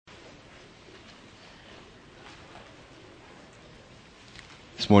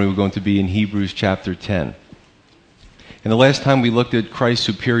This morning we're going to be in Hebrews chapter 10. And the last time we looked at Christ's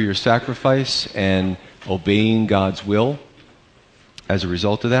superior sacrifice and obeying God's will as a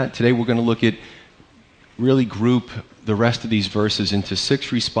result of that. Today we're going to really group the rest of these verses into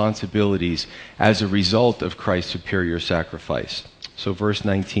 6 responsibilities as a result of Christ's superior sacrifice. So verse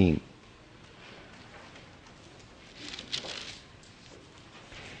 19.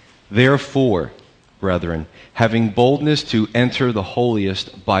 Therefore, brethren, having boldness to enter the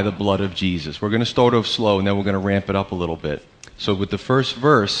holiest by the blood of Jesus. We're going to start off slow and then we're going to ramp it up a little bit. So with the first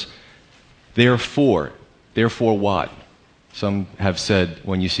verse, therefore what? Some have said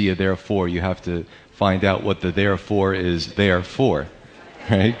when you see a therefore, you have to find out what the therefore is there for,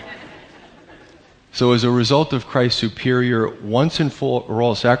 right? So as a result of Christ's superior once and for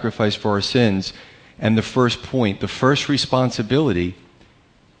all sacrifice for our sins, and the first point, the first responsibility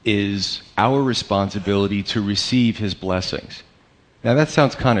is our responsibility to receive His blessings. Now that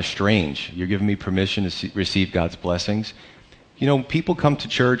sounds kind of strange. You're giving me permission to receive God's blessings. You know, people come to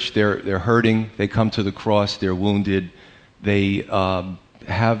church, they're hurting, they come to the cross, they're wounded, they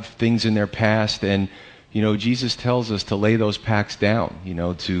have things in their past, and, you know, Jesus tells us to lay those packs down, you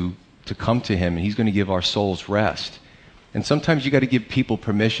know, to come to Him, and He's going to give our souls rest. And sometimes you got to give people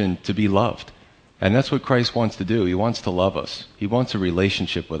permission to be loved. And that's what Christ wants to do. He wants to love us. He wants a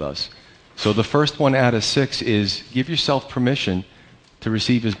relationship with us. So the first one out of 6 is give yourself permission to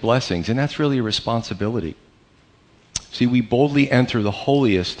receive His blessings. And that's really a responsibility. See, we boldly enter the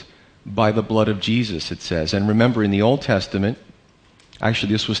holiest by the blood of Jesus, it says. And remember, in the Old Testament,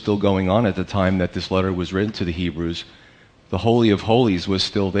 actually this was still going on at the time that this letter was written to the Hebrews, the Holy of Holies was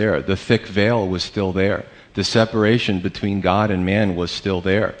still there. The thick veil was still there. The separation between God and man was still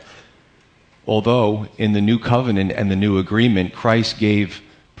there. Although in the new covenant and the new agreement, Christ gave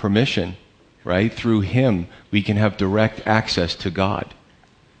permission, right? Through Him, we can have direct access to God.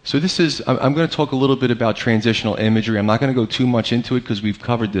 So I'm going to talk a little bit about transitional imagery. I'm not going to go too much into it because we've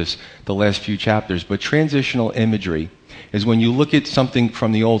covered this the last few chapters. But transitional imagery is when you look at something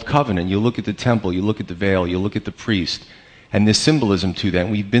from the old covenant, you look at the temple, you look at the veil, you look at the priest, and there's symbolism to that,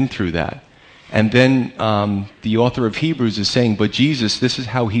 and we've been through that. And then the author of Hebrews is saying, but Jesus, this is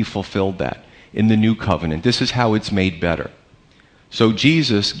how He fulfilled that in the new covenant. This is how it's made better. So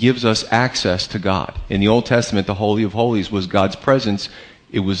Jesus gives us access to God. In the Old Testament, the Holy of Holies was God's presence.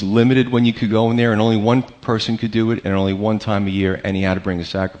 It was limited when you could go in there, and only one person could do it, and only one time a year, and He had to bring a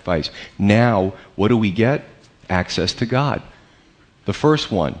sacrifice. Now, what do we get? Access to God. The first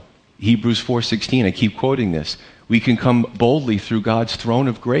one, Hebrews 4:16, I keep quoting this. We can come boldly through God's throne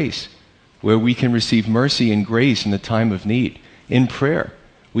of grace, where we can receive mercy and grace in the time of need, in prayer.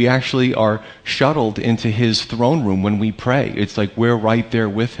 We actually are shuttled into His throne room when we pray. It's like we're right there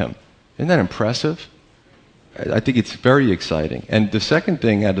with Him. Isn't that impressive? I think it's very exciting. And the second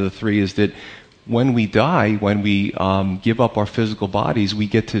thing out of the 3 is that when we die, when we give up our physical bodies, we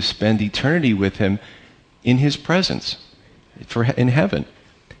get to spend eternity with Him in His presence in heaven.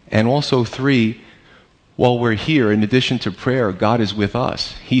 And also 3, while we're here, in addition to prayer, God is with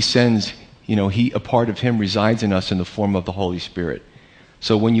us. He sends, a part of Him resides in us in the form of the Holy Spirit.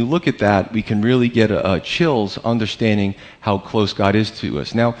 So when you look at that, we can really get a chills understanding how close God is to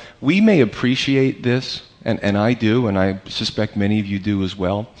us. Now, we may appreciate this, and I do, and I suspect many of you do as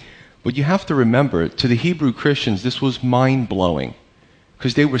well. But you have to remember, to the Hebrew Christians, this was mind-blowing,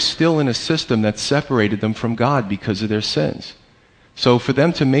 because they were still in a system that separated them from God because of their sins. So for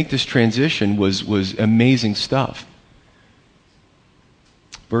them to make this transition was amazing stuff.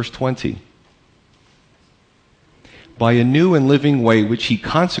 Verse 20. By a new and living way which He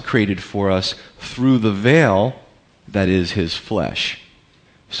consecrated for us through the veil, that is His flesh.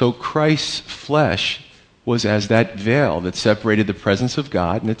 So Christ's flesh was as that veil that separated the presence of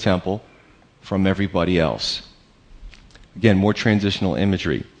God in the temple from everybody else. Again, more transitional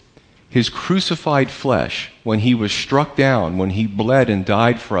imagery. His crucified flesh, when He was struck down, when He bled and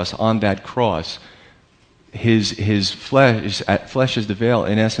died for us on that cross, His flesh as the veil,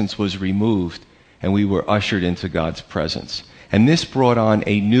 in essence, was removed, and we were ushered into God's presence. And this brought on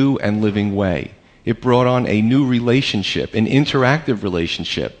a new and living way. It brought on a new relationship, an interactive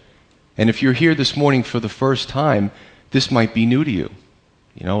relationship. And if you're here this morning for the first time, this might be new to you.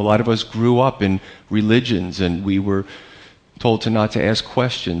 A lot of us grew up in religions, and we were told not to ask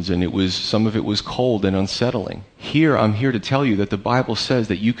questions, and some of it was cold and unsettling. I'm here to tell you that the Bible says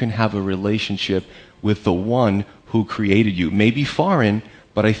that you can have a relationship with the one who created you. Maybe foreign,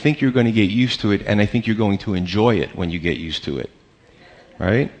 but I think you're going to get used to it, and I think you're going to enjoy it when you get used to it.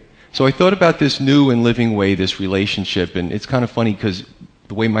 Right? So I thought about this new and living way, this relationship, and it's kind of funny because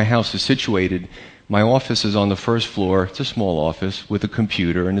the way my house is situated, My office is on the first floor. It's a small office with a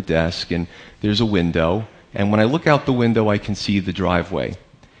computer and a desk, and there's a window. And when I look out the window, I can see the driveway.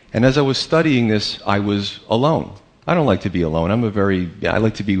 And as I was studying this, I was alone. I don't like to be alone. I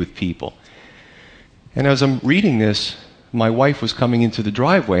like to be with people. And as I'm reading this, my wife was coming into the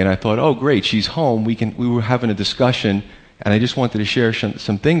driveway, and I thought, oh, great, she's home. We were having a discussion, and I just wanted to share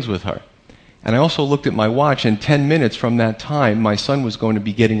some things with her. And I also looked at my watch, and 10 minutes from that time, my son was going to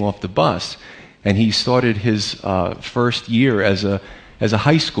be getting off the bus. And he started his first year as a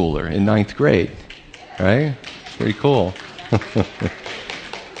high schooler in 9th grade. Right? Pretty cool.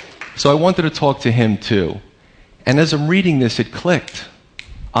 So I wanted to talk to him too. And as I'm reading this, it clicked.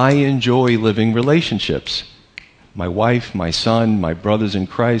 I enjoy living relationships. My wife, my son, my brothers in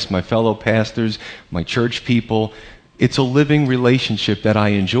Christ, my fellow pastors, my church people. It's a living relationship that I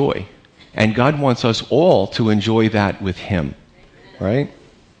enjoy. And God wants us all to enjoy that with Him. Right?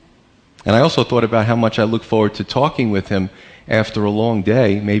 And I also thought about how much I look forward to talking with him after a long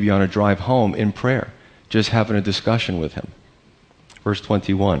day, maybe on a drive home in prayer, just having a discussion with him. Verse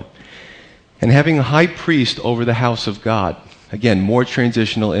 21. And having a high priest over the house of God. Again, more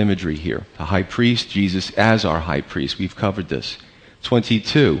transitional imagery here. The high priest, Jesus as our high priest. We've covered this.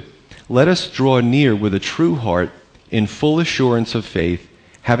 22. Let us draw near with a true heart in full assurance of faith,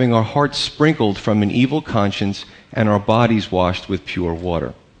 having our hearts sprinkled from an evil conscience and our bodies washed with pure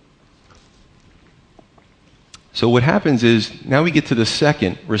water. So what happens is, now we get to the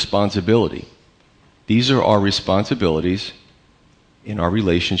second responsibility. These are our responsibilities in our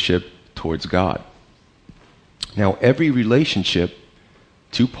relationship towards God. Now, every relationship,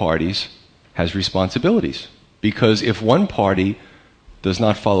 two parties, has responsibilities. Because if one party does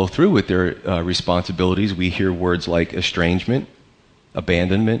not follow through with their responsibilities, we hear words like estrangement,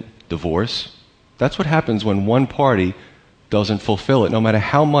 abandonment, divorce. That's what happens when one party doesn't fulfill it, no matter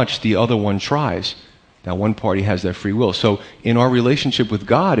how much the other one tries. Now, one party has that free will. So in our relationship with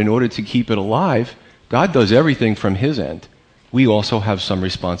God, in order to keep it alive, God does everything from His end. We also have some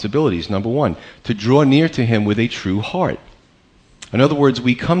responsibilities. Number one, to draw near to Him with a true heart. In other words,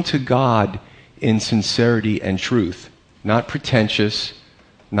 we come to God in sincerity and truth, not pretentious,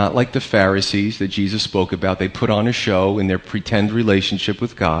 not like the Pharisees that Jesus spoke about. They put on a show in their pretend relationship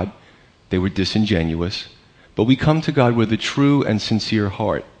with God. They were disingenuous. But we come to God with a true and sincere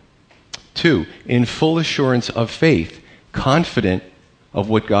heart. 2, in full assurance of faith, confident of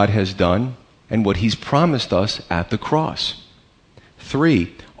what God has done and what He's promised us at the cross.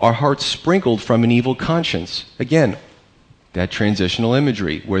 3, our hearts sprinkled from an evil conscience. Again, that transitional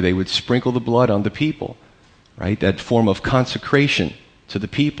imagery where they would sprinkle the blood on the people, right? That form of consecration to the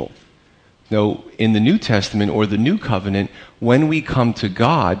people. Now, in the New Testament or the New Covenant, when we come to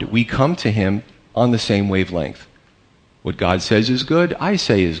God, we come to Him on the same wavelength. What God says is good, I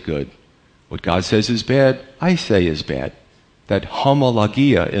say is good. What God says is bad, I say is bad. That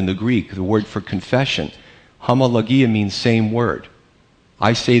homologia in the Greek, the word for confession, homologia means same word.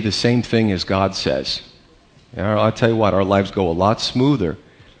 I say the same thing as God says. And I'll tell you what, our lives go a lot smoother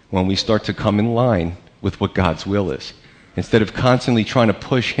when we start to come in line with what God's will is, instead of constantly trying to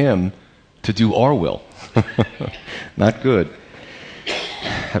push Him to do our will. Not good.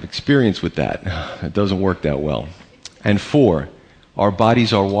 Have experience with that. It doesn't work that well. And 4, our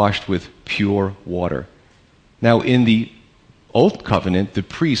bodies are washed with pure water. Now, in the Old Covenant, the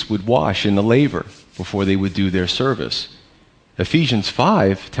priests would wash in the laver before they would do their service. Ephesians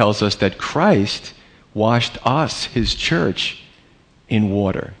 5 tells us that Christ washed us, His church, in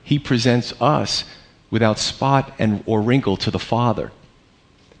water. He presents us without spot or wrinkle to the Father.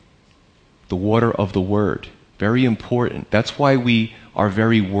 The water of the Word. Very important. That's why we are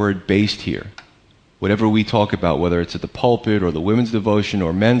very word-based here. Whatever we talk about, whether it's at the pulpit or the women's devotion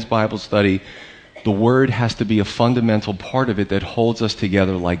or men's Bible study, the Word has to be a fundamental part of it that holds us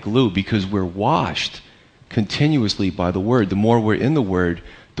together like glue, because we're washed continuously by the Word. The more we're in the Word,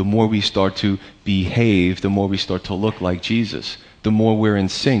 the more we start to behave, the more we start to look like Jesus, the more we're in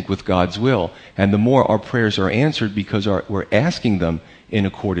sync with God's will, and the more our prayers are answered because we're asking them in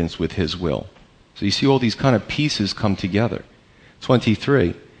accordance with His will. So you see all these kind of pieces come together.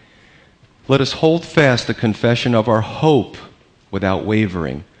 23. Let us hold fast the confession of our hope without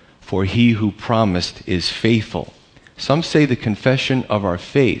wavering, for He who promised is faithful. Some say the confession of our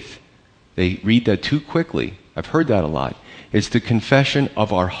faith. They read that too quickly. I've heard that a lot. It's the confession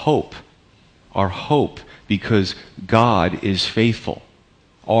of our hope, because God is faithful.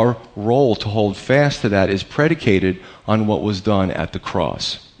 Our role to hold fast to that is predicated on what was done at the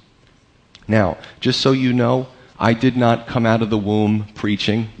cross. Now, just so you know, I did not come out of the womb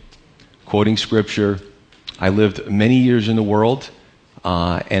preaching, quoting Scripture. I lived many years in the world,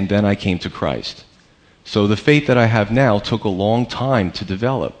 and then I came to Christ. So the faith that I have now took a long time to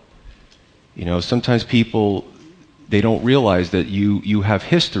develop. Sometimes people, they don't realize that you have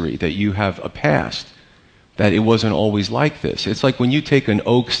history, that you have a past, that it wasn't always like this. It's like when you take an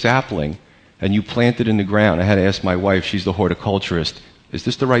oak sapling and you plant it in the ground. I had to ask my wife, she's the horticulturist, is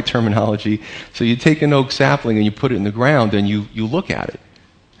this the right terminology? So you take an oak sapling and you put it in the ground and you look at it.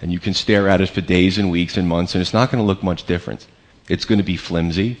 And you can stare at it for days and weeks and months, and it's not going to look much different. It's going to be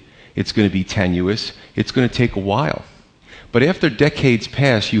flimsy. It's going to be tenuous. It's going to take a while. But after decades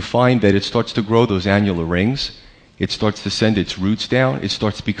pass, you find that it starts to grow those annular rings. It starts to send its roots down. It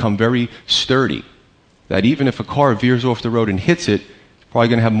starts to become very sturdy. That even if a car veers off the road and hits it, it's probably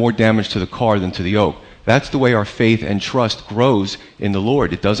going to have more damage to the car than to the oak. That's the way our faith and trust grows in the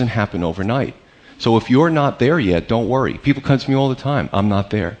Lord. It doesn't happen overnight. So if you're not there yet, don't worry. People come to me all the time. I'm not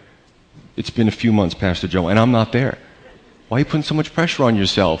there. It's been a few months, Pastor Joe, and I'm not there. Why are you putting so much pressure on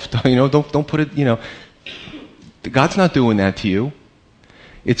yourself? Don't put it, God's not doing that to you.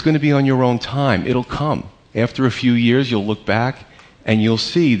 It's going to be on your own time. It'll come. After a few years, you'll look back and you'll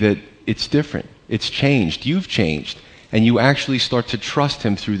see that it's different. It's changed. You've changed. And you actually start to trust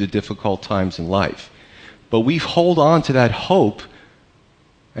Him through the difficult times in life. But we hold on to that hope,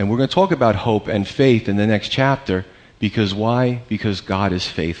 and we're going to talk about hope and faith in the next chapter, because why? Because God is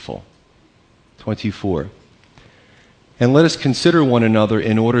faithful. 24. And let us consider one another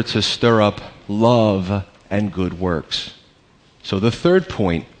in order to stir up love and good works. So the third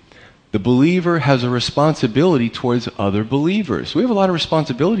point, the believer has a responsibility towards other believers. We have a lot of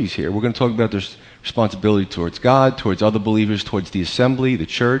responsibilities here. We're going to talk about this responsibility towards God, towards other believers, towards the assembly, the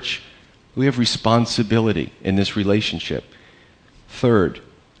church. We have responsibility in this relationship. Third,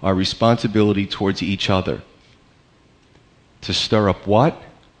 our responsibility towards each other. To stir up what?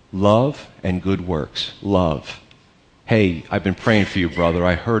 Love and good works. Love. Hey, I've been praying for you, brother.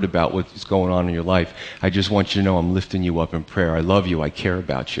 I heard about what's going on in your life. I just want you to know I'm lifting you up in prayer. I love you. I care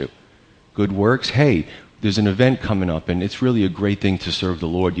about you. Good works. Hey, there's an event coming up, and it's really a great thing to serve the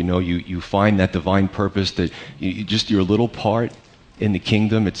Lord. You find that divine purpose, that your little part in the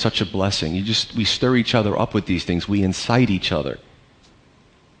kingdom. It's such a blessing. We stir each other up with these things. We incite each other.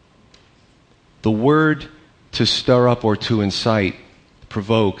 The word to stir up or to incite,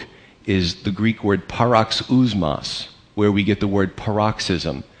 provoke, is the Greek word paroxysmos, where we get the word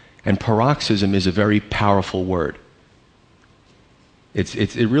paroxysm. And paroxysm is a very powerful word.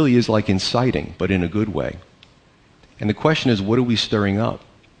 It really is like inciting, but in a good way. And the question is, what are we stirring up?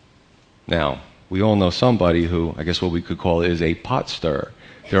 Now, we all know somebody who, I guess what we could call is a pot stirrer.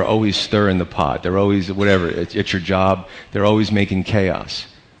 They're always stirring the pot. They're always, whatever, it's your job. They're always making chaos.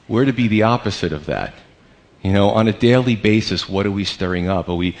 We're to be the opposite of that. On a daily basis, what are we stirring up?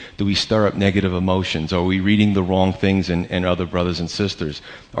 Do we stir up negative emotions? Are we reading the wrong things in other brothers and sisters?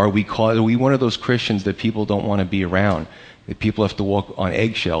 Are we one of those Christians that people don't want to be around, that people have to walk on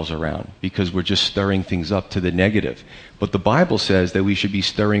eggshells around because we're just stirring things up to the negative? But the Bible says that we should be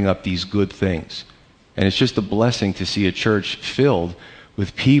stirring up these good things. And it's just a blessing to see a church filled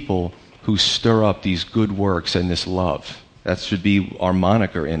with people who stir up these good works and this love. That should be our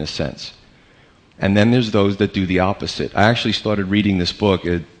moniker in a sense. And then there's those that do the opposite. I actually started reading this book.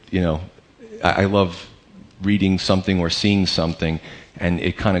 I love reading something or seeing something, and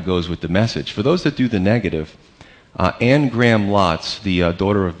it kind of goes with the message. For those that do the negative, Anne Graham Lotz, the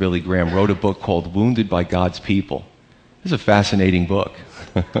daughter of Billy Graham, wrote a book called Wounded by God's People. It's a fascinating book.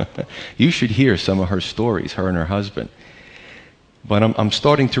 You should hear some of her stories, her and her husband. But I'm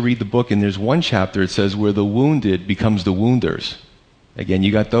starting to read the book, and there's one chapter, it says, where the wounded becomes the wounders. Again,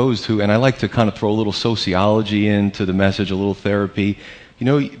 you got those who, and I like to kind of throw a little sociology into the message, a little therapy.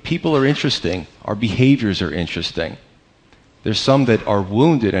 People are interesting. Our behaviors are interesting. There's some that are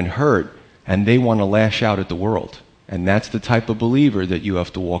wounded and hurt, and they want to lash out at the world. And that's the type of believer that you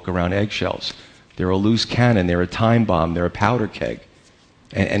have to walk around eggshells. They're a loose cannon. They're a time bomb. They're a powder keg.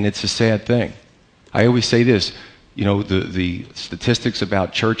 And it's a sad thing. I always say this, the statistics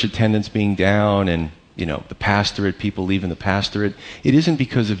about church attendance being down and the pastorate, people leaving the pastorate, it isn't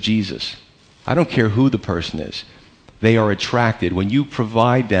because of Jesus. I don't care who the person is. They are attracted. When you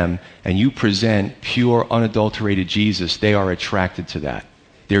provide them and you present pure, unadulterated Jesus, they are attracted to that.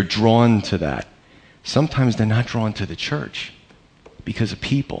 They're drawn to that. Sometimes they're not drawn to the church because of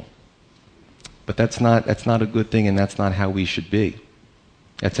people. But that's not a good thing, and that's not how we should be.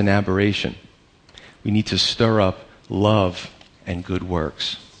 That's an aberration. We need to stir up love and good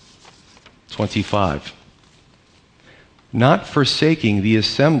works. 25. Not forsaking the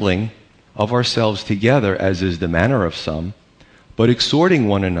assembling of ourselves together, as is the manner of some, but exhorting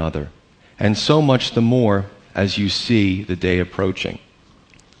one another, and so much the more as you see the day approaching.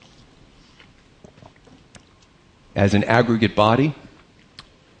 As an aggregate body,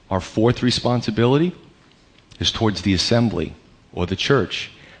 our fourth responsibility is towards the assembly or the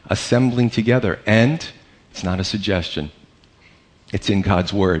church, assembling together. And it's not a suggestion. It's in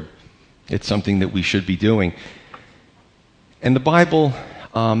God's Word. It's something that we should be doing. And the Bible,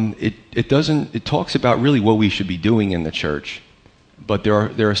 it talks about really what we should be doing in the church. But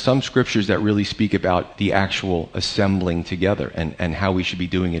there are some scriptures that really speak about the actual assembling together and how we should be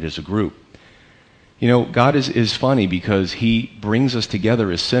doing it as a group. You know, God is funny because He brings us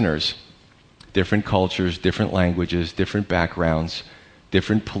together as sinners, different cultures, different languages, different backgrounds,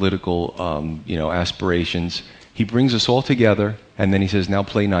 different political, aspirations. He brings us all together, and then He says, now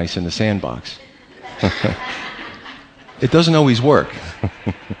play nice in the sandbox. It doesn't always work.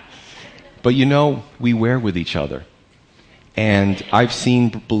 But we wear with each other. And I've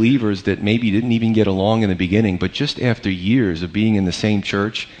seen believers that maybe didn't even get along in the beginning, but just after years of being in the same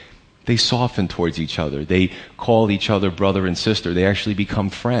church, they soften towards each other. They call each other brother and sister. They actually become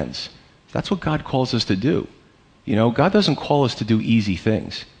friends. That's what God calls us to do. God doesn't call us to do easy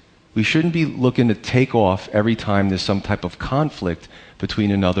things. We shouldn't be looking to take off every time there's some type of conflict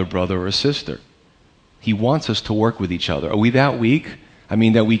between another brother or sister. He wants us to work with each other. Are we that weak?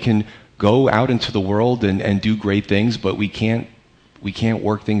 That we can go out into the world and do great things, but we can't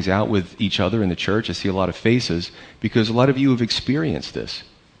work things out with each other in the church? I see a lot of faces because a lot of you have experienced this.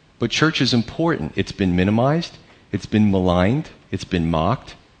 But church is important. It's been minimized, it's been maligned, it's been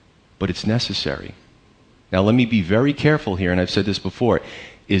mocked, but it's necessary. Now let me be very careful here, and I've said this before.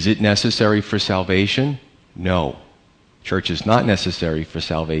 Is it necessary for salvation? No. Church is not necessary for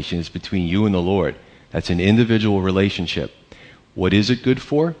salvation. It's between you and the Lord. That's an individual relationship. What is it good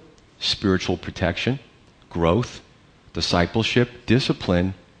for? Spiritual protection, growth, discipleship,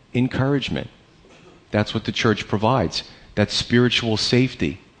 discipline, encouragement. That's what the church provides. That's spiritual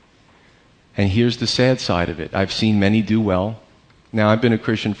safety. And here's the sad side of it. I've seen many do well. Now, I've been a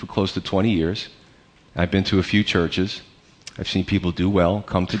Christian for close to 20 years. I've been to a few churches. I've seen people do well,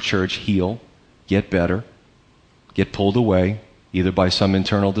 come to church, heal, get better, get pulled away, either by some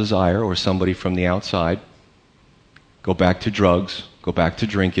internal desire or somebody from the outside, go back to drugs, go back to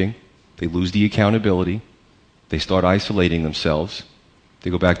drinking. They lose the accountability. They start isolating themselves. They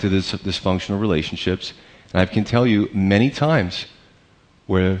go back to dysfunctional relationships. And I can tell you many times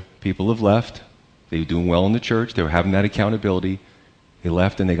where people have left, they were doing well in the church, they were having that accountability, they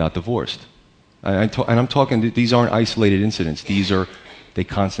left and they got divorced. And I'm talking, these aren't isolated incidents. They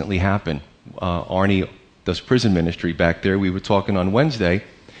constantly happen. Arnie does prison ministry back there. We were talking on Wednesday,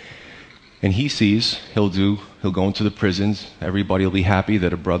 and he sees, he'll go into the prisons. Everybody will be happy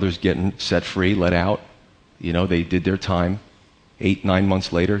that a brother's getting set free, let out. They did their time. 8-9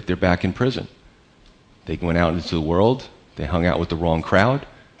 months later, they're back in prison. They went out into the world. They hung out with the wrong crowd.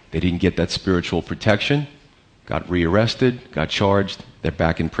 They didn't get that spiritual protection. Got rearrested, got charged. They're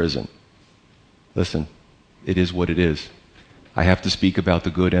back in prison. Listen, it is what it is. I have to speak about the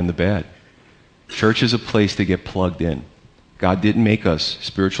good and the bad. Church is a place to get plugged in. God didn't make us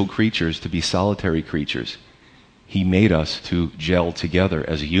spiritual creatures to be solitary creatures. He made us to gel together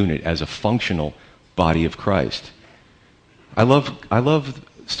as a unit, as a functional body of Christ. I love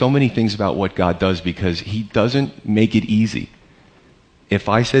so many things about what God does because He doesn't make it easy. If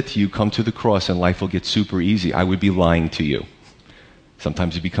I said to you, come to the cross and life will get super easy, I would be lying to you.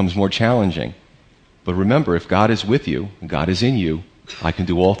 Sometimes it becomes more challenging. But remember, if God is with you, and God is in you, I can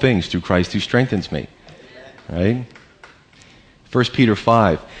do all things through Christ who strengthens me. Right? 1 Peter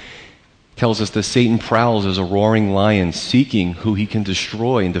 5 tells us that Satan prowls as a roaring lion, seeking who he can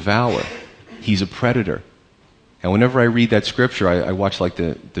destroy and devour. He's a predator. And whenever I read that scripture, I watch like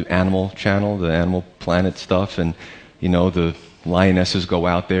the Animal Channel, the Animal Planet stuff, and the lionesses go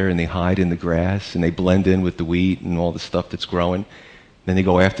out there and they hide in the grass and they blend in with the wheat and all the stuff that's growing. Then they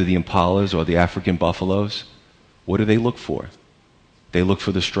go after the impalas or the African buffaloes. What do they look for? They look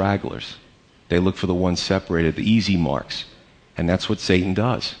for the stragglers. They look for the ones separated, the easy marks. And that's what Satan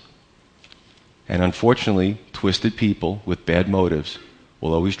does. And unfortunately, twisted people with bad motives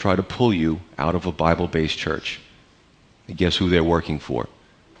will always try to pull you out of a Bible-based church. And guess who they're working for?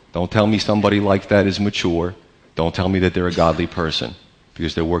 Don't tell me somebody like that is mature. Don't tell me that they're a godly person,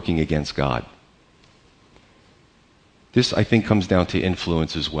 because they're working against God. This, I think, comes down to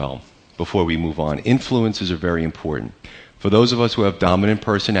influence as well. Before we move on, influences are very important. For those of us who have dominant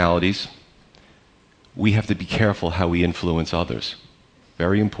personalities, we have to be careful how we influence others.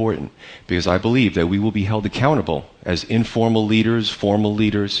 Very important, because I believe that we will be held accountable as informal leaders, formal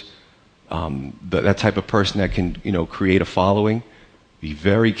leaders, that type of person that can, create a following. Be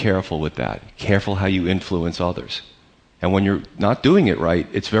very careful with that. Careful how you influence others. And when you're not doing it right,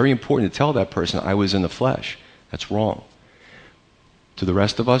 it's very important to tell that person, I was in the flesh. That's wrong. To the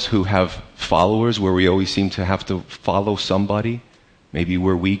rest of us who have followers where we always seem to have to follow somebody, maybe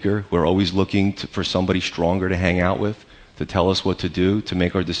we're weaker, we're always looking for somebody stronger to hang out with, to tell us what to do, to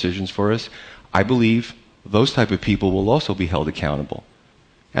make our decisions for us, I believe those type of people will also be held accountable.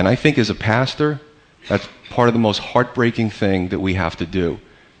 And I think as a pastor, that's part of the most heartbreaking thing that we have to do,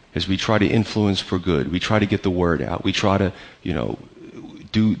 is we try to influence for good. We try to get the word out. We try to,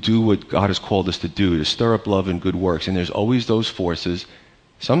 do what God has called us to do, to stir up love and good works. And there's always those forces,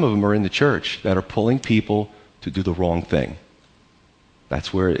 some of them are in the church, that are pulling people to do the wrong thing.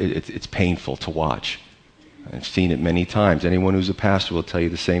 That's where it's painful to watch. I've seen it many times. Anyone who's a pastor will tell you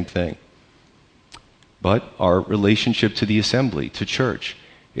the same thing. But our relationship to the assembly, to church,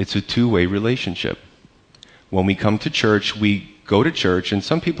 it's a two-way relationship. When we come to church, we go to church, and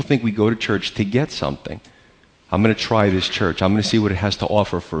some people think we go to church to get something. I'm going to try this church. I'm going to see what it has to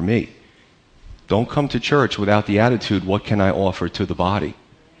offer for me. Don't come to church without the attitude, what can I offer to the body?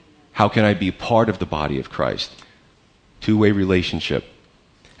 How can I be part of the body of Christ? Two-way relationship.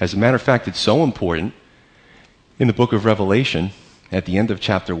 As a matter of fact, it's so important. In the book of Revelation, at the end of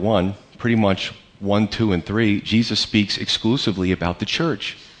chapter 1, pretty much 1, 2, and 3, Jesus speaks exclusively about the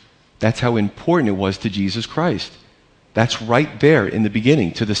church. That's how important it was to Jesus Christ. That's right there in the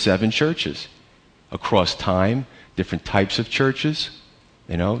beginning to the 7 churches. Across time, different types of churches,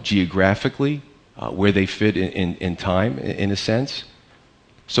 geographically, where they fit in time, in a sense.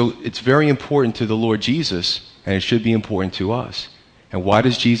 So it's very important to the Lord Jesus, and it should be important to us. And why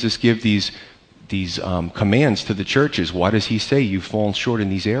does Jesus give these commands to the churches? Why does he say you've fallen short in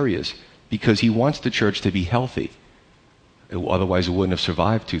these areas? Because he wants the church to be healthy. Otherwise, it wouldn't have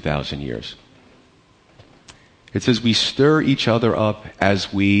survived 2,000 years. It says we stir each other up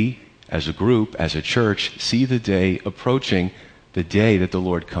as we, as a group, as a church, see the day approaching, the day that the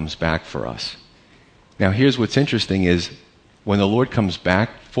Lord comes back for us. Now, here's what's interesting is when the Lord comes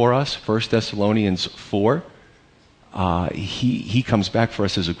back for us, 1 Thessalonians 4, he comes back for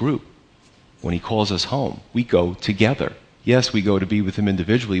us as a group. When he calls us home, we go together. Yes, we go to be with him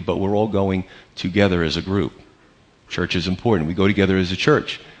individually, but we're all going together as a group. Church is important. We go together as a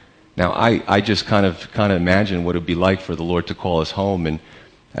church. Now, I just kind of imagine what it would be like for the Lord to call us home, and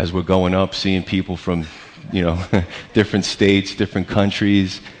as we're going up, seeing people from, different states, different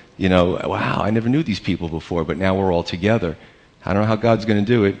countries, wow, I never knew these people before, but now we're all together. I don't know how God's going to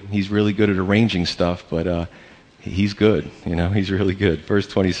do it. He's really good at arranging stuff, but he's good. He's really good. Verse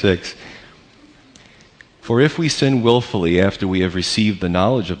 26. For if we sin willfully after we have received the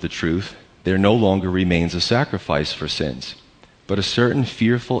knowledge of the truth, there no longer remains a sacrifice for sins, but a certain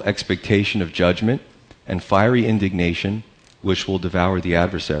fearful expectation of judgment and fiery indignation, which will devour the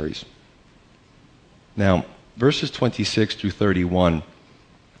adversaries. Now, verses 26 through 31,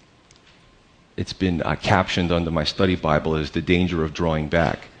 it's been captioned under my study Bible as the danger of drawing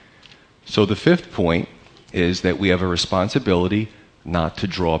back. So the 5th point is that we have a responsibility not to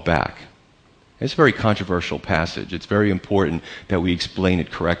draw back. It's a very controversial passage. It's very important that we explain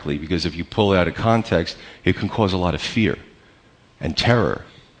it correctly, because if you pull it out of context, it can cause a lot of fear and terror,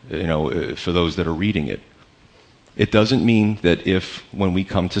 for those that are reading it. It doesn't mean that when we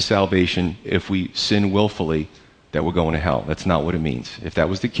come to salvation, if we sin willfully, that we're going to hell. That's not what it means. If that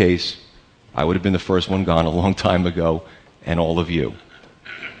was the case, I would have been the first one gone a long time ago, and all of you.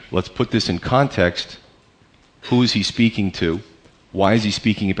 Let's put this in context. Who is he speaking to? Why is he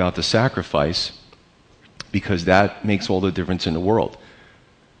speaking about the sacrifice? Because that makes all the difference in the world.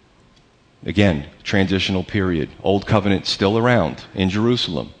 Again, transitional period. Old covenant still around in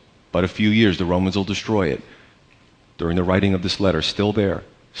Jerusalem. But a few years, the Romans will destroy it. During the writing of this letter, still there,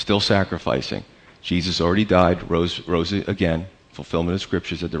 still sacrificing. Jesus already died, rose again, fulfillment of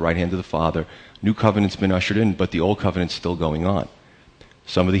scriptures at the right hand of the Father. New covenant's been ushered in, but the old covenant's still going on.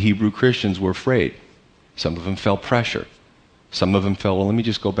 Some of the Hebrew Christians were afraid. Some of them felt pressure. Some of them felt, well, let me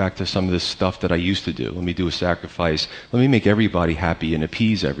just go back to some of this stuff that I used to do. Let me do a sacrifice. Let me make everybody happy and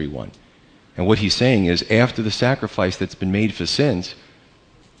appease everyone. And what he's saying is, after the sacrifice that's been made for sins,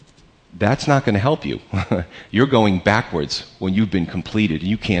 that's not going to help you. You're going backwards when you've been completed, and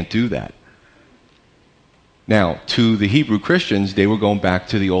you can't do that. Now, to the Hebrew Christians, they were going back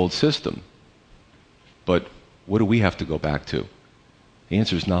to the old system. But what do we have to go back to? The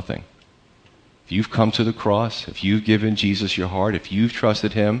answer is nothing. If you've come to the cross, if you've given Jesus your heart, if you've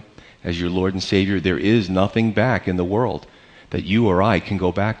trusted him as your Lord and Savior, there is nothing back in the world that you or I can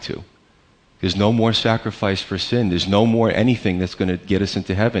go back to. There's no more sacrifice for sin. There's no more anything that's going to get us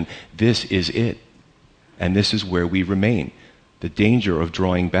into heaven. This is it. And this is where we remain. The danger of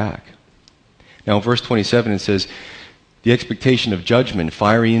drawing back. Now, in verse 27, it says, the expectation of judgment,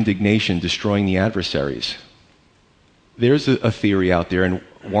 fiery indignation, destroying the adversaries. There's a theory out there, and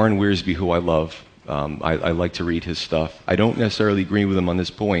Warren Wiersbe, who I love, I like to read his stuff. I don't necessarily agree with him on this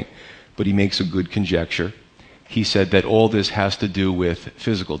point, but he makes a good conjecture. He said that all this has to do with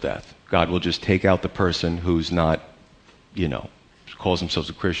physical death. God will just take out the person who's not, calls themselves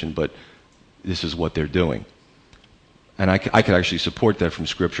a Christian, but this is what they're doing. And I could actually support that from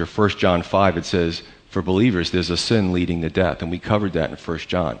Scripture. 1 John 5, it says, for believers, there's a sin leading to death, and we covered that in 1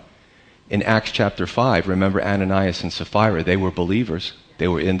 John. In Acts chapter 5, remember Ananias and Sapphira, they were believers, they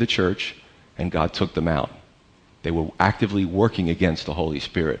were in the church, and God took them out. They were actively working against the Holy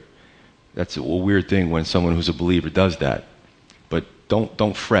Spirit. That's a weird thing when someone who's a believer does that. But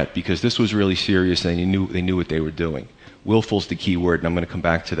don't fret, because this was really serious, and they knew what they were doing. Willful's the key word, and I'm going to come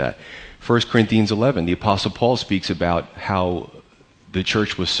back to that. 1 Corinthians 11, the Apostle Paul speaks about how the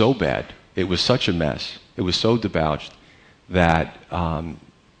church was so bad, it was such a mess, it was so debauched, that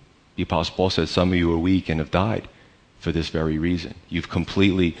the Apostle Paul said, some of you are weak and have died for this very reason. You've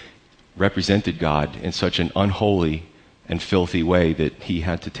completely represented God in such an unholy and filthy way that he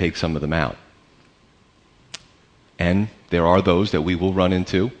had to take some of them out. And there are those that we will run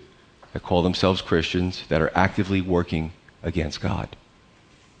into that call themselves Christians that are actively working against God.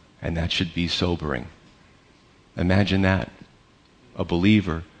 And that should be sobering. Imagine that. A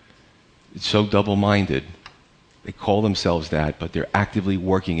believer, it's so double-minded. They call themselves that, but they're actively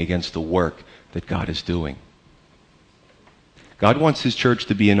working against the work that God is doing. God wants his church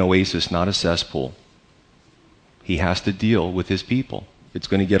to be an oasis, not a cesspool. He has to deal with his people. It's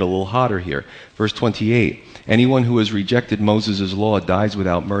going to get a little hotter here. Verse 28, anyone who has rejected Moses' law dies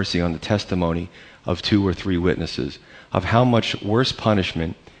without mercy on the testimony of 2 or 3 witnesses. Of how much worse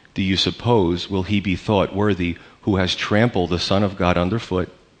punishment do you suppose will he be thought worthy who has trampled the Son of God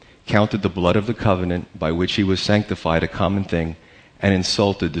underfoot, counted the blood of the covenant by which he was sanctified a common thing, and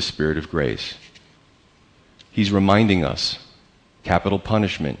insulted the Spirit of grace? He's reminding us, capital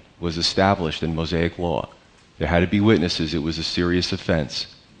punishment was established in Mosaic law. There had to be witnesses. It was a serious offense.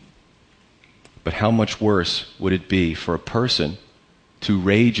 But how much worse would it be for a person to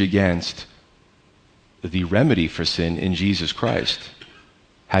rage against the remedy for sin in Jesus Christ?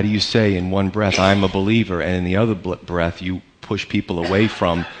 How do you say in one breath, I'm a believer, and in the other breath you push people away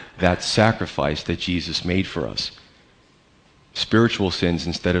from that sacrifice that Jesus made for us? Spiritual sins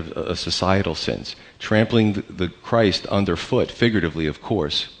instead of societal sins. Trampling the Christ underfoot, figuratively of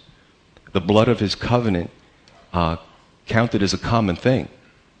course. The blood of his covenant counted as a common thing.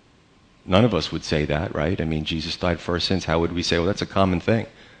 None of us would say that, right? I mean, Jesus died for our sins. How would we say, well, that's a common thing?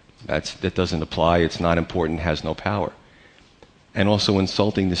 That doesn't apply. It's not important. Has no power. And also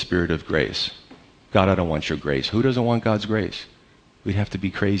insulting the Spirit of grace. God, I don't want your grace. Who doesn't want God's grace? We'd have to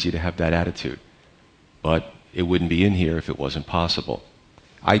be crazy to have that attitude. But it wouldn't be in here if it wasn't possible.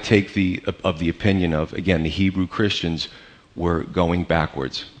 I take the opinion of, again, the Hebrew Christians were going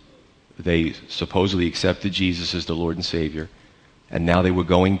backwards. They supposedly accepted Jesus as the Lord and Savior, and now they were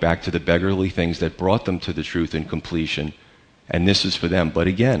going back to the beggarly things that brought them to the truth and completion, and this is for them. But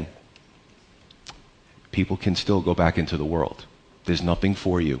again, people can still go back into the world. There's nothing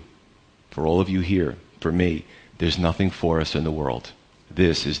for you. For all of you here, for me, there's nothing for us in the world.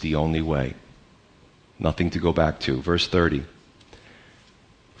 This is the only way. Nothing to go back to. Verse 30.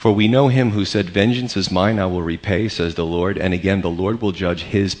 For we know him who said, vengeance is mine, I will repay, says the Lord. And again, the Lord will judge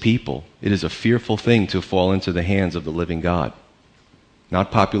his people. It is a fearful thing to fall into the hands of the living God. Not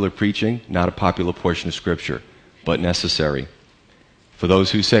popular preaching, not a popular portion of Scripture, but necessary. For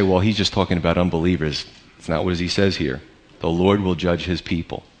those who say, well, he's just talking about unbelievers. It's not what he says here. The Lord will judge his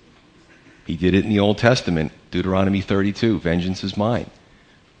people. He did it in the Old Testament, Deuteronomy 32, vengeance is mine.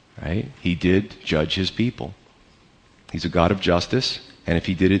 Right? He did judge his people. He's a God of justice. And if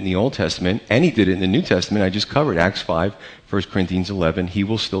he did it in the Old Testament, and he did it in the New Testament, I just covered Acts 5, 1 Corinthians 11, he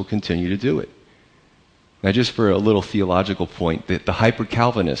will still continue to do it. Now, just for a little theological point, the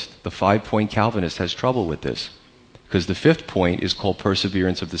hyper-Calvinist, the 5-point Calvinist, has trouble with this. Because the 5th point is called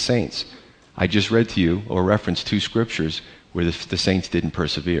perseverance of the saints. I just read to you, or referenced 2 scriptures where the saints didn't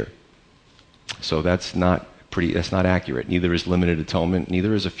persevere. So that's not accurate. Neither is limited atonement,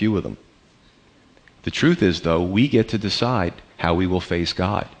 neither is a few of them. The truth is, though, we get to decide how we will face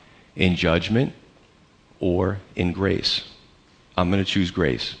God, in judgment or in grace. I'm going to choose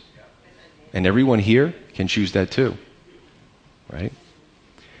grace. And everyone here can choose that too, right?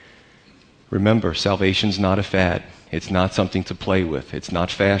 Remember, salvation's not a fad. It's not something to play with. It's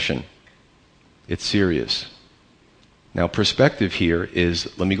not fashion. It's serious. Now, perspective here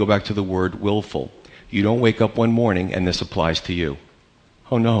is, let me go back to the word willful. You don't wake up one morning and this applies to you.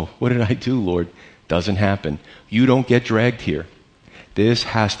 Oh no, what did I do, Lord? Doesn't happen. You don't get dragged here. This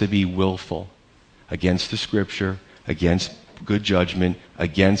has to be willful, against the Scripture, against good judgment,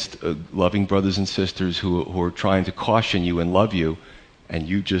 against loving brothers and sisters who are trying to caution you and love you, and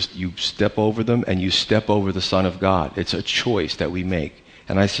you step over them and you step over the Son of God. It's a choice that we make.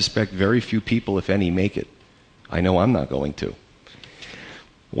 And I suspect very few people, if any, make it. I know I'm not going to. I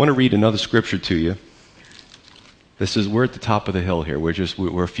want to read another scripture to you. We're at the top of the hill here.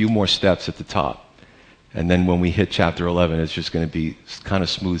 We're a few more steps at the top. And then when we hit chapter 11, it's just going to be kind of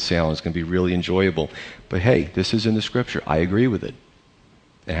smooth sailing. It's going to be really enjoyable. But hey, this is in the scripture. I agree with it.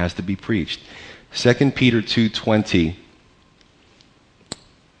 It has to be preached. 2 Peter 2:20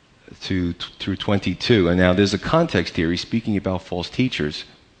 through 22. And now there's a context here. He's speaking about false teachers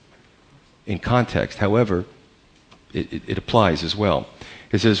in context. However, it applies as well.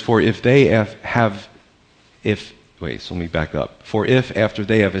 It says, For if after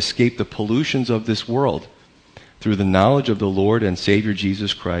they have escaped the pollutions of this world through the knowledge of the Lord and Savior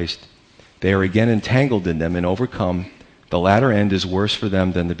Jesus Christ, they are again entangled in them and overcome, the latter end is worse for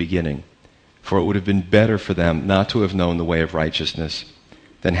them than the beginning. For it would have been better for them not to have known the way of righteousness,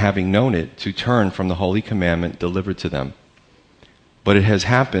 than having known it, to turn from the holy commandment delivered to them. But it has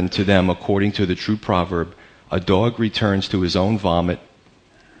happened to them according to the true proverb, a dog returns to his own vomit,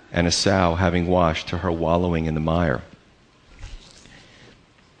 and a sow, having washed, to her wallowing in the mire.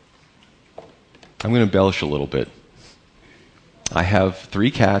 I'm going to embellish a little bit. I have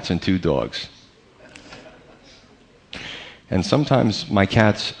 3 cats and 2 dogs. And sometimes my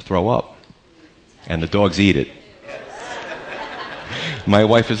cats throw up, and the dogs eat it. My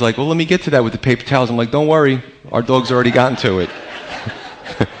wife is like, well, let me get to that with the paper towels. I'm like, don't worry, our dog's already gotten to it.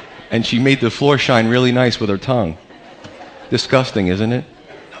 And she made the floor shine really nice with her tongue. Disgusting, isn't it?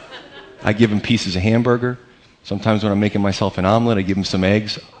 I give them pieces of hamburger. Sometimes when I'm making myself an omelet, I give them some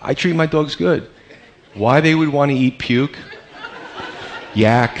eggs. I treat my dogs good. Why they would want to eat puke,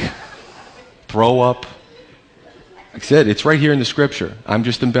 yak, throw up. Like I said, it's right here in the scripture. I'm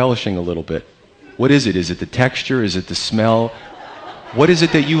just embellishing a little bit. What is it? Is it the texture? Is it the smell? What is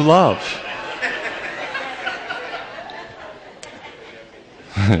it that you love?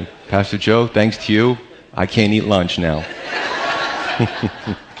 Pastor Joe, thanks to you, I can't eat lunch now.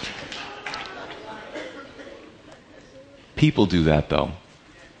 People do that, though.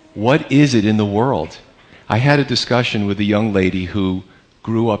 What is it in the world? I had a discussion with a young lady who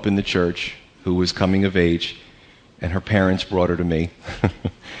grew up in the church, who was coming of age, and her parents brought her to me.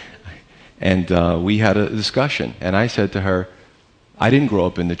 And we had a discussion. And I said to her, I didn't grow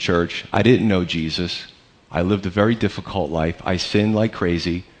up in the church. I didn't know Jesus. I lived a very difficult life. I sinned like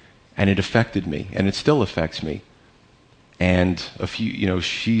crazy, and it affected me, and it still affects me. And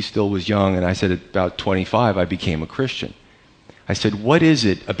she still was young, and I said at about 25, I became a Christian. I said, what is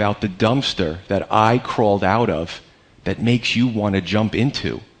it about the dumpster that I crawled out of that makes you want to jump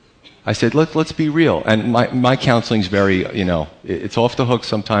into? I said, let's be real. And my counseling's very, it's off the hook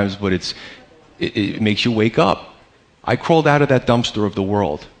sometimes, but it makes you wake up. I crawled out of that dumpster of the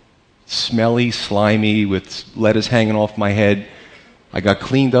world. Smelly, slimy, with lettuce hanging off my head. I got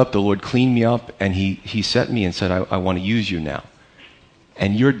cleaned up. The Lord cleaned me up, and He set me and said, I want to use you now.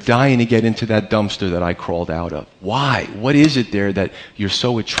 And you're dying to get into that dumpster that I crawled out of. Why? What is it there that you're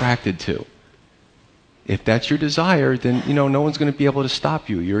so attracted to? If that's your desire, then, no one's going to be able to stop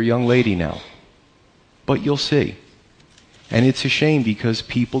you. You're a young lady now. But you'll see. And it's a shame because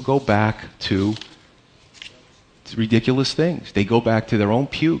people go back to ridiculous things. They go back to their own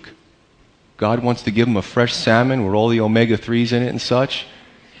puke. God wants to give them a fresh salmon with all the omega-3s in it and such.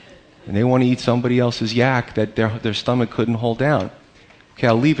 And they want to eat somebody else's yak that their stomach couldn't hold down. Okay,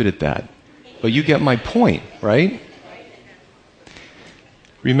 I'll leave it at that. But you get my point, right?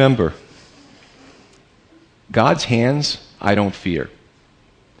 Remember, God's hands, I don't fear.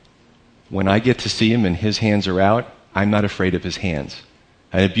 When I get to see Him and His hands are out, I'm not afraid of His hands.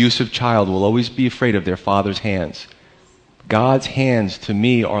 An abusive child will always be afraid of their father's hands. God's hands to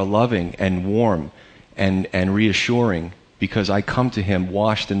me are loving and warm and reassuring because I come to Him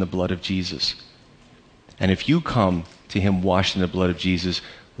washed in the blood of Jesus. And if you come to Him washed in the blood of Jesus,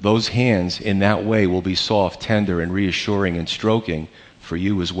 those hands in that way will be soft, tender, and reassuring and stroking for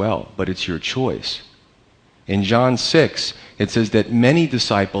you as well. But it's your choice. In John 6, it says that many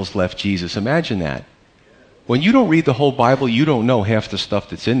disciples left Jesus. Imagine that. When you don't read the whole Bible, you don't know half the stuff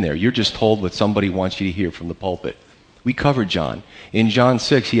that's in there. You're just told what somebody wants you to hear from the pulpit. We covered John. In John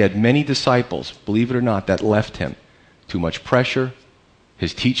 6, he had many disciples, believe it or not, that left him. Too much pressure.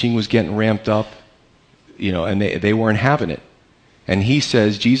 His teaching was getting ramped up, and they weren't having it. And he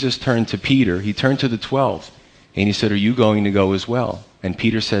says, Jesus turned to Peter, he turned to the 12, and he said, are you going to go as well? And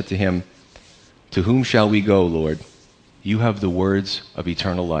Peter said to him, to whom shall we go, Lord? You have the words of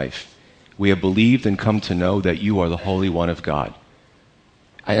eternal life. we have believed and come to know that you are the Holy One of God.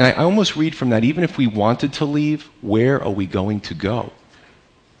 And I almost read from that, even if we wanted to leave, where are we going to go?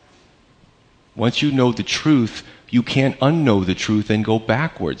 Once you know the truth, you can't unknow the truth and go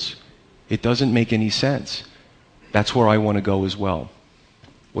backwards. It doesn't make any sense. That's where I want to go as well.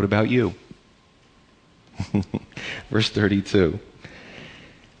 What about you? Verse 32.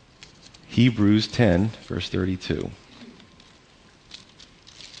 Hebrews 10, verse 32.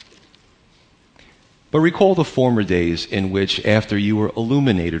 But recall the former days in which, after you were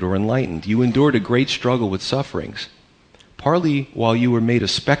illuminated or enlightened, you endured a great struggle with sufferings, partly while you were made a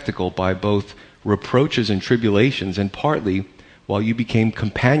spectacle by both reproaches and tribulations, and partly while you became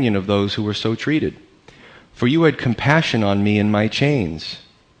companion of those who were so treated. For you had compassion on me in my chains,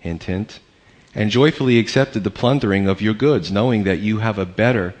 hint, hint, and joyfully accepted the plundering of your goods, knowing that you have a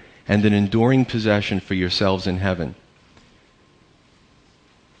better and an enduring possession for yourselves in heaven.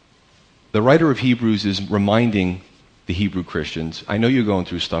 The writer of Hebrews is reminding the Hebrew Christians, I know you're going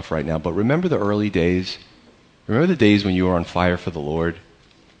through stuff right now, but remember the early days? Remember the days when you were on fire for the Lord?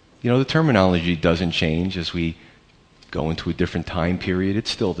 You know, the terminology doesn't change as we go into a different time period.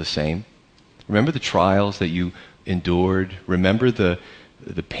 It's still the same. Remember the trials that you endured. Remember the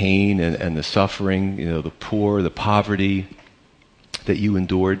pain and the suffering, you know, the poor, the poverty that you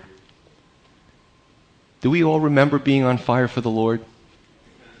endured. Do we all remember being on fire for the Lord?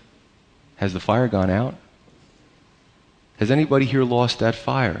 Has the fire gone out? Has anybody here lost that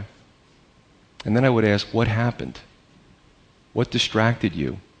fire? And then I would ask, what happened? What distracted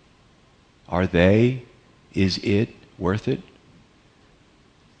you? Is it worth it?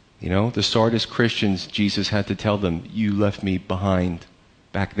 You know, the Sardis Christians, Jesus had to tell them, you left me behind,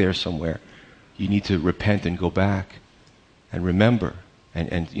 back there somewhere. You need to repent and go back and remember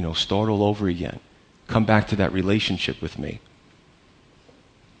and you know, start all over again. Come back to that relationship with me.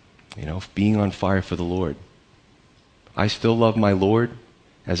 You know, being on fire for the Lord. I still love my Lord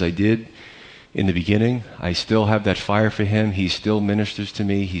as I did in the beginning. I still have that fire for Him. He still ministers to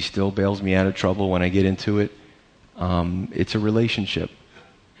me. He still bails me out of trouble when I get into it. It's a relationship.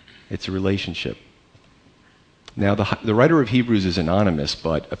 It's a relationship. Now, the writer of Hebrews is anonymous,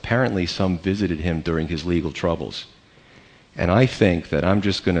 but apparently some visited him during his legal troubles. And I think that I'm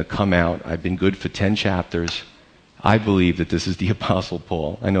just going to come out. I've been good for 10 chapters. I believe that this is the Apostle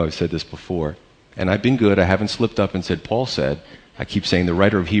Paul. I know I've said this before. And I've been good. I haven't slipped up and said Paul said. I keep saying the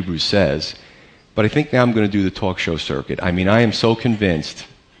writer of Hebrews says. But I think now I'm going to do the talk show circuit. I mean, I am so convinced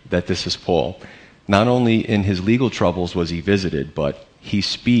that this is Paul. Not only in his legal troubles was he visited, but he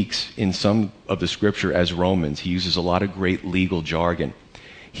speaks in some of the scripture as Romans. He uses a lot of great legal jargon.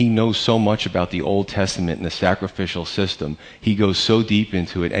 He knows so much about the Old Testament and the sacrificial system. He goes so deep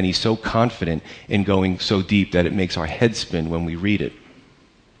into it, and he's so confident in going so deep that it makes our head spin when we read it.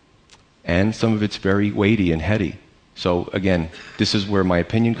 And some of it's very weighty and heady. So again, this is where my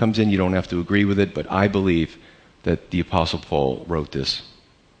opinion comes in. You don't have to agree with it, but I believe that the Apostle Paul wrote this.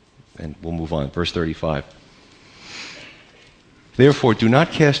 And we'll move on. Verse 35. Therefore, do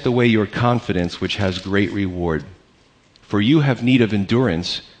not cast away your confidence, which has great reward. For you have need of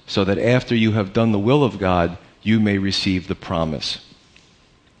endurance, so that after you have done the will of God, you may receive the promise.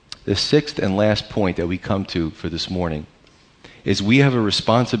 The sixth and last point that we come to for this morning is we have a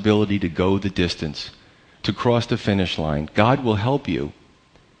responsibility to go the distance, to cross the finish line. God will help you,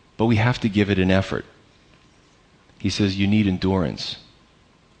 but we have to give it an effort. He says you need endurance.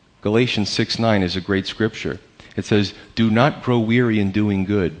 Galatians 6:9 is a great scripture. It says, do not grow weary in doing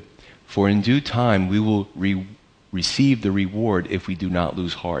good, for in due time we will receive the reward if we do not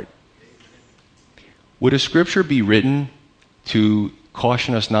lose heart. Would a scripture be written to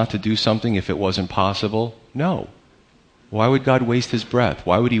caution us not to do something if it wasn't possible? No. Why would God waste His breath?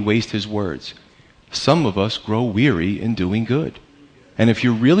 Why would He waste His words? Some of us grow weary in doing good. And if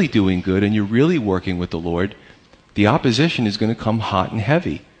you're really doing good and you're really working with the Lord, the opposition is going to come hot and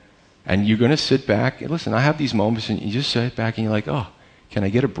heavy. And you're going to sit back. And listen, I have these moments and you just sit back and you're like, oh, can I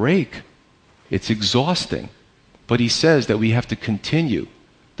get a break? It's exhausting. But he says that we have to continue.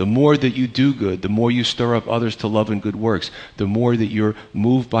 The more that you do good, the more you stir up others to love and good works, the more that you're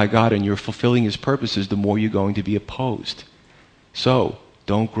moved by God and you're fulfilling His purposes, the more you're going to be opposed. So,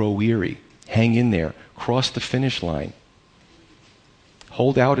 don't grow weary. Hang in there. Cross the finish line.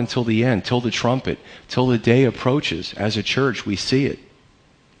 Hold out until the end, till the trumpet, till the day approaches. As a church, we see it.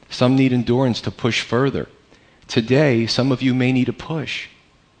 Some need endurance to push further. Today, some of you may need a push.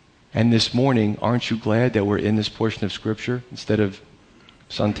 And this morning, aren't you glad that we're in this portion of Scripture instead of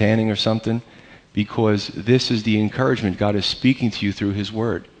suntanning or something? Because this is the encouragement God is speaking to you through His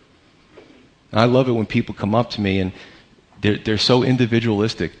Word. And I love it when people come up to me and They're so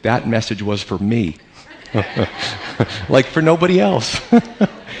individualistic. That message was for me. Like for nobody else.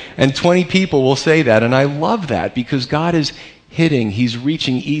 And 20 people will say that, and I love that because God is He's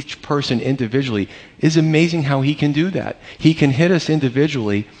reaching each person individually. It's amazing how He can do that. He can hit us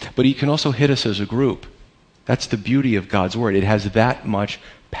individually, but He can also hit us as a group. That's the beauty of God's Word. It has that much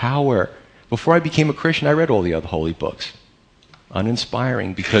power. Before I became a Christian, I read all the other holy books.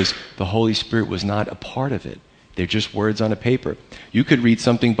 Uninspiring because the Holy Spirit was not a part of it. They're just words on a paper. You could read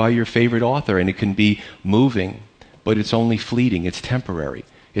something by your favorite author and it can be moving, but it's only fleeting. It's temporary.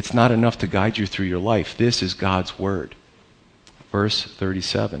 It's not enough to guide you through your life. This is God's Word. Verse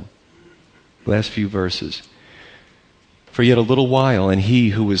 37. Last few verses. For yet a little while, and He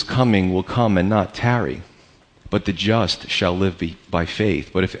who is coming will come and not tarry. But the just shall live by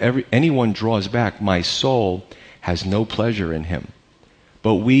faith. But if anyone draws back, my soul has no pleasure in him.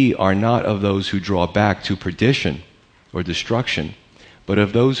 But we are not of those who draw back to perdition or destruction, but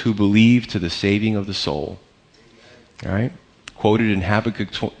of those who believe to the saving of the soul. All right? Quoted in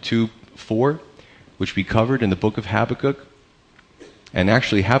Habakkuk 2:4, which we covered in the book of Habakkuk. And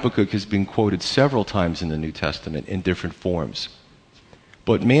actually, Habakkuk has been quoted several times in the New Testament in different forms.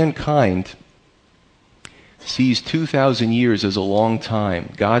 But mankind sees 2,000 years as a long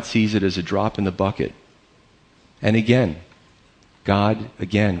time. God sees it as a drop in the bucket. And again, God,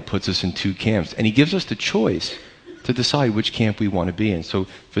 puts us in two camps. And He gives us the choice to decide which camp we want to be in. So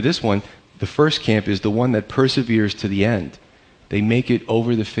for this one, the first camp is the one that perseveres to the end. They make it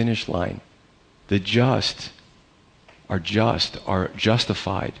over the finish line. The just are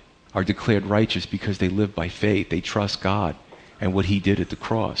justified, are declared righteous because they live by faith. They trust God and what He did at the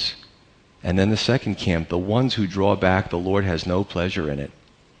cross. And then the second camp, the ones who draw back, the Lord has no pleasure in it.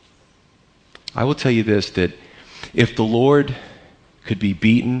 I will tell you this, that if the Lord could be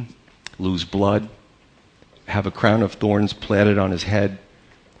beaten, lose blood, have a crown of thorns planted on His head,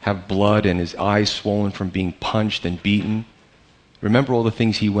 have blood and His eyes swollen from being punched and beaten, remember all the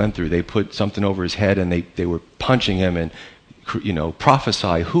things He went through. They put something over His head and they were punching Him and,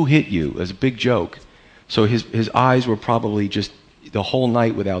 prophesy, who hit you? As a big joke. So his eyes were probably just the whole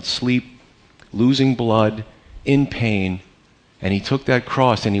night without sleep, losing blood, in pain, and He took that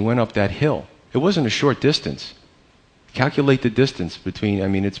cross and He went up that hill. It wasn't a short distance. Calculate the distance between,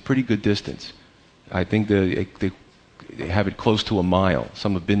 it's pretty good distance. I think they have it close to a mile.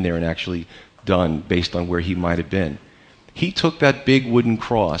 Some have been there and actually done based on where He might have been. He took that big wooden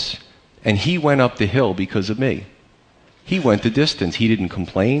cross and He went up the hill because of me. He went the distance. He didn't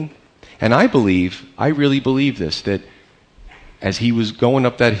complain. And I really believe this, that as He was going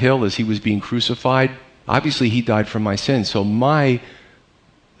up that hill, as He was being crucified, obviously He died for my sins. So the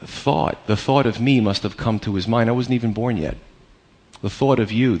thought of me must have come to His mind. I wasn't even born yet. The thought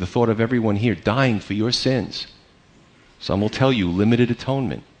of you, the thought of everyone here dying for your sins. Some will tell you, limited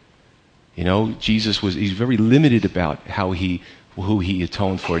atonement. Jesus He's very limited about who He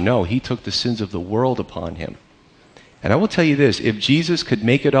atoned for. No, He took the sins of the world upon Him. And I will tell you this, if Jesus could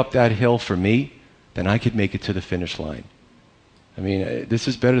make it up that hill for me, then I could make it to the finish line. This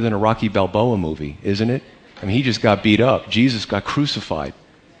is better than a Rocky Balboa movie, isn't it? He just got beat up. Jesus got crucified.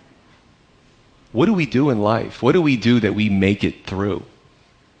 What do we do in life? What do we do that we make it through?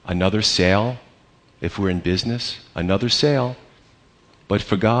 Another sale, if we're in business, another sale. But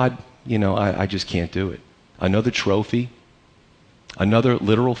for God, I just can't do it. Another trophy, another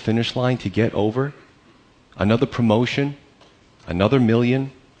literal finish line to get over, another promotion, another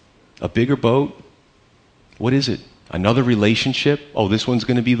million, a bigger boat. What is it? Another relationship? Oh, this one's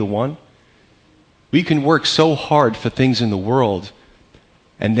going to be the one? We can work so hard for things in the world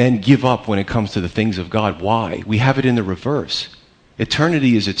and then give up when it comes to the things of God. Why? We have it in the reverse.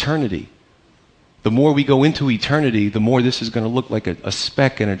 Eternity is eternity. The more we go into eternity, the more this is going to look like a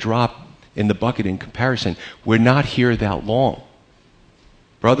speck and a drop in the bucket in comparison. We're not here that long.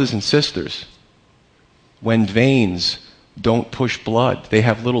 Brothers and sisters, when veins don't push blood, they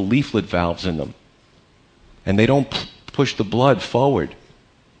have little leaflet valves in them. And they don't push the blood forward.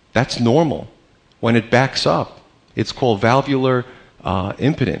 That's normal. When it backs up, it's called valvular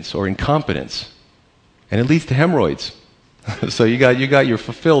impotence or incompetence. And it leads to hemorrhoids. So you got your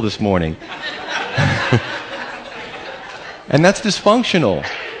fulfill this morning. And that's dysfunctional.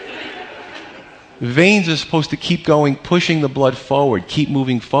 Veins are supposed to keep going, pushing the blood forward, keep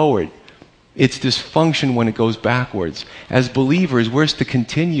moving forward. It's dysfunction when it goes backwards. As believers, we're to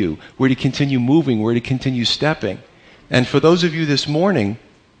continue. We're to continue moving. We're to continue stepping. And for those of you this morning,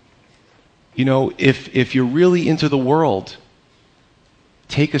 if you're really into the world,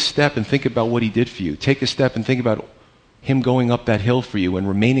 take a step and think about what He did for you. Take a step and think about Him going up that hill for you and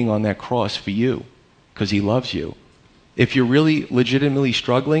remaining on that cross for you because He loves you. If you're really legitimately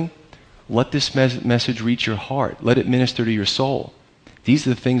struggling, let this message reach your heart. Let it minister to your soul. These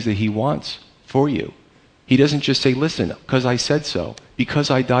are the things that he wants for you. He doesn't just say, listen, because I said so, because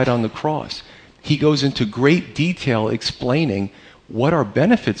I died on the cross. He goes into great detail explaining what our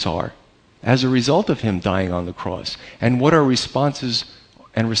benefits are as a result of him dying on the cross, and what our responses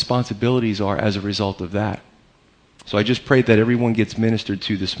and responsibilities are as a result of that. So I just pray that everyone gets ministered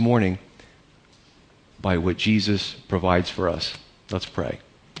to this morning by what Jesus provides for us. Let's pray.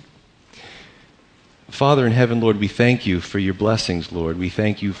 Father in heaven, Lord, we thank you for your blessings, Lord. We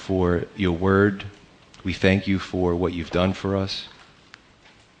thank you for your word. We thank you for what you've done for us.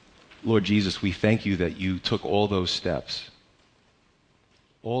 Lord Jesus, we thank you that you took all those steps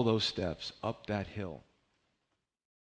up that hill